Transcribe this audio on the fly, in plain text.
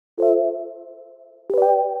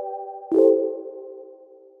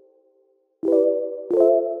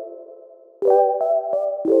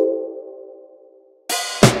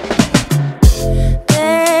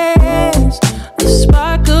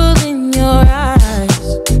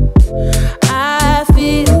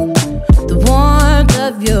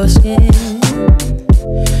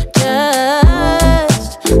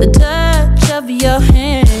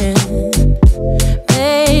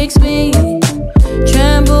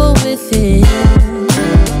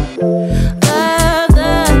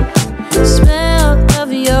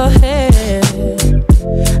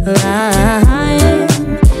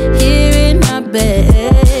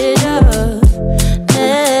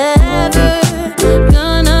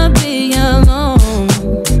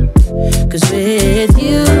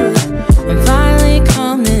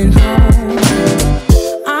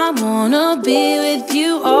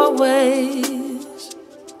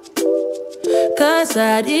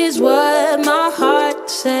is what my heart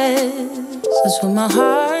says. That's what my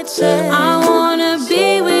heart says. I wanna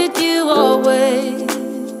be with you always.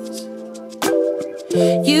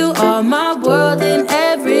 You are my world in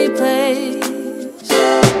every place.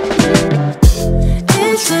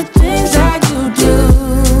 It's the things that you do,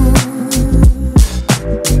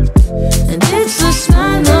 and it's the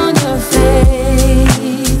smile on your face.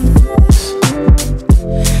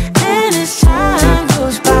 And as time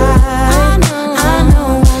goes by, I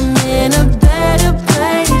know I'm in a better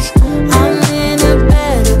place. I'm in a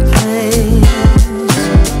better place.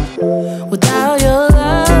 Without your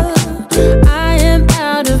love, I am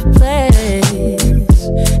out of place.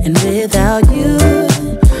 And without you,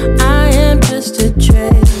 I am just a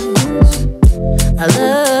trace. I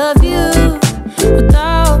love you with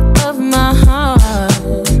all of my heart.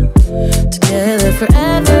 Together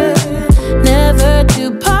forever, never to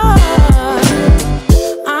part.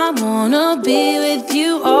 I wanna be with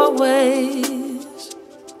you always,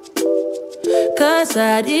 'cause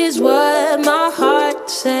that is what my heart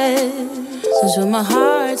says. That's what my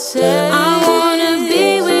heart says. I wanna be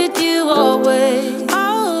with you always,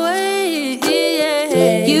 always,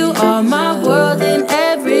 yeah. You are my world in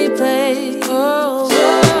every place. Oh,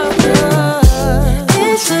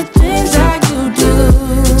 it's the things that you do,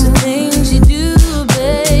 it's the things you do,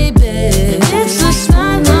 baby. And it's the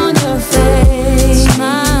smile on your face,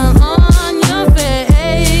 smile on your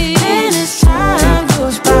face. And as time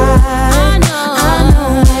goes by, I know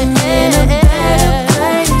I'm in a better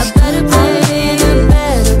place. I'm in a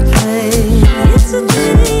better place.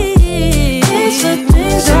 It's the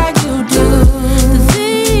things that you do, the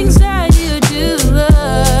things that you do.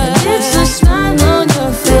 And it's the smile on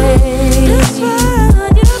your face, the smile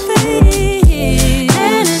on your face.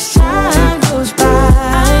 And as time goes by,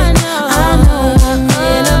 I know I'm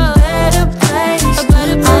in a better place.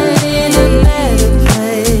 I'm in a better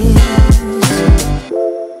place.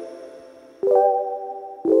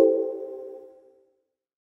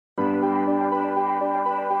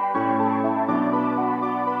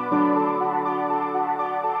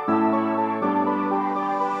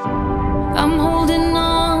 I'm holding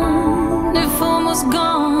on, if almost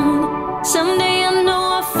gone. Someday I know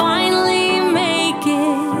I'll finally make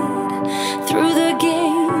it through the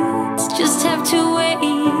gates. Just have to wait.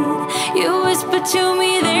 You whisper to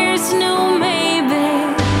me, there's no maybe.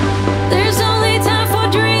 There's only time for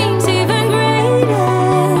dreams even greater.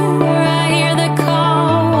 I hear the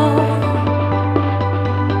call,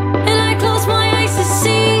 and I close my eyes to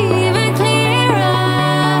see even clearer.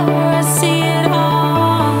 I see it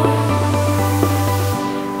all.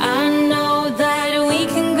 I know that we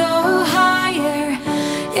can go higher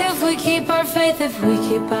if we keep our faith, if we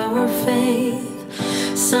keep our faith.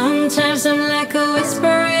 Sometimes I'm like a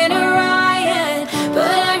whisper in a riot,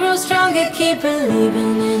 but I grow stronger, keep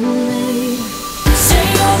believing in me. Say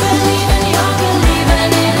you're believing in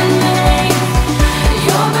me.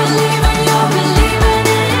 You're believing in me.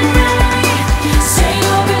 Say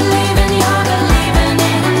you're believing in me.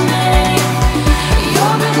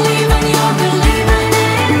 You're believing in me.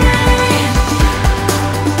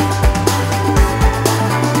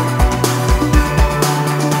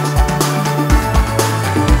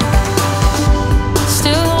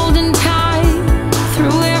 Still holding tight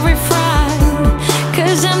through every fight,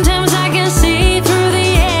 'cause I'm down.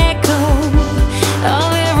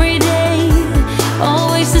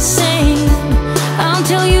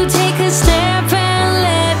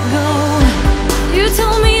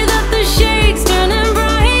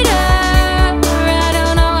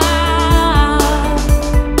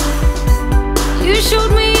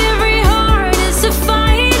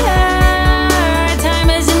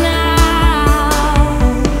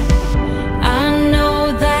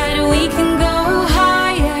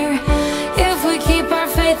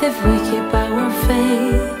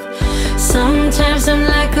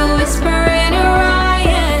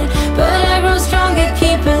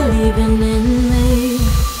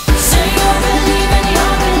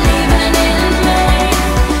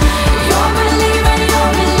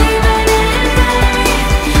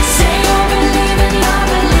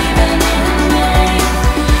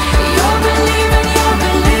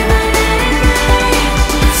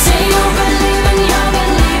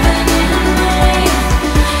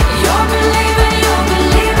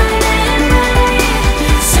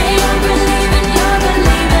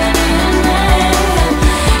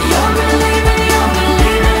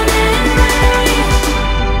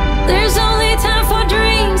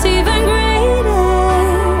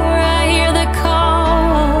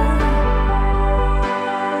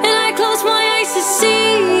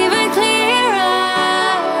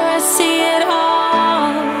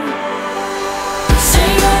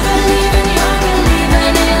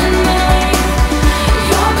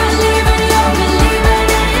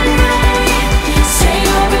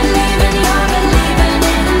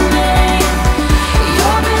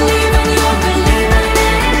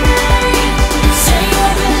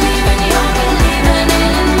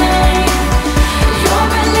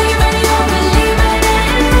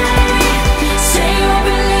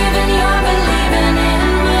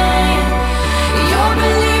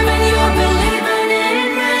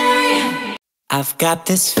 I've got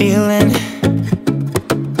this feeling,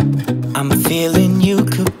 I'm feeling you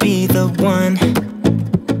could be the one.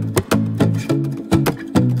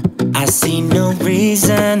 I see no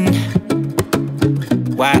reason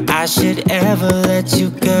why I should ever let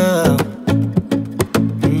you go.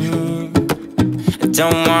 I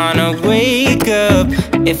don't wanna wake up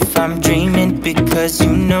if I'm dreaming, because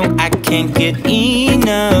you know I can't get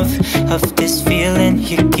enough of this feeling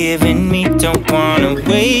you're giving me. Don't wanna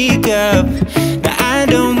wake up, no, I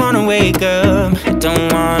don't wanna wake up. I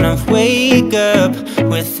don't wanna wake up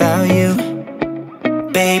without you,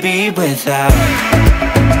 baby, without.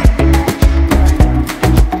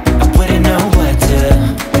 I wouldn't know what to,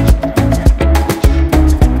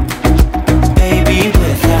 baby,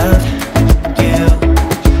 without you.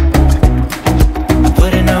 I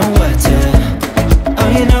wouldn't know what to, oh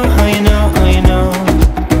you know, oh you know, oh you know.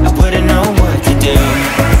 I wouldn't know what to do,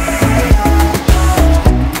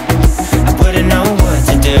 I wouldn't know what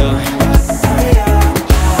to do,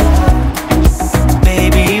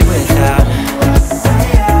 baby, without.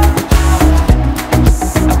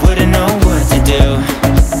 I wouldn't know what to do,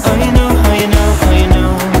 oh you know, oh you know, oh you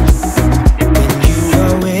know. When you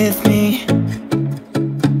are with me,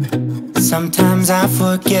 sometimes I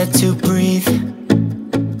forget to breathe.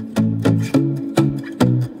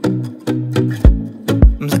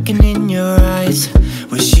 I'm looking in your eyes,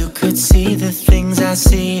 wish you could see the things I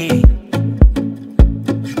see.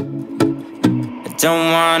 I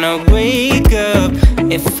don't wanna wake up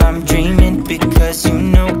if I'm dreaming, because you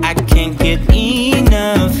know I can't get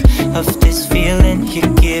enough of this feeling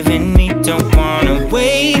you're giving me. Don't wanna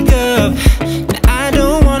wake up, I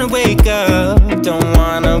don't wanna wake up. Don't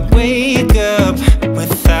wanna wake up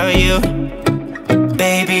without you,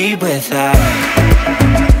 baby, without.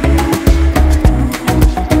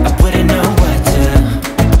 I wouldn't know what to,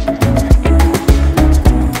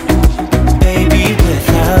 baby,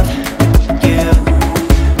 without you.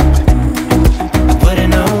 I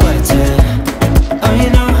wouldn't know what to, oh you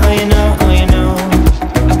know, oh you know, oh you know.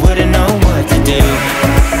 I wouldn't know what to do,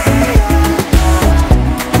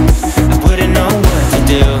 I wouldn't know what to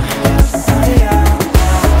do,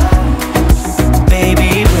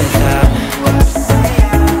 baby, without.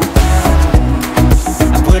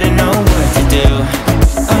 I wouldn't know what to do,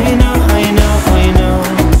 oh you know, oh you know, oh you know.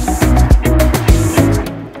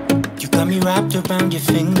 You got me wrapped around your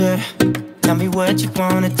finger, tell me what you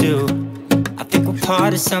wanna do. I think we're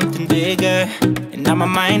part of something bigger, and now my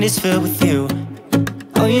mind is filled with you.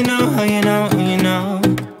 Oh you know, oh you know, oh you know.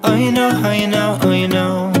 Oh you know, oh you know, oh you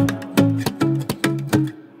know.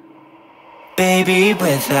 Baby,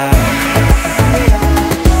 without.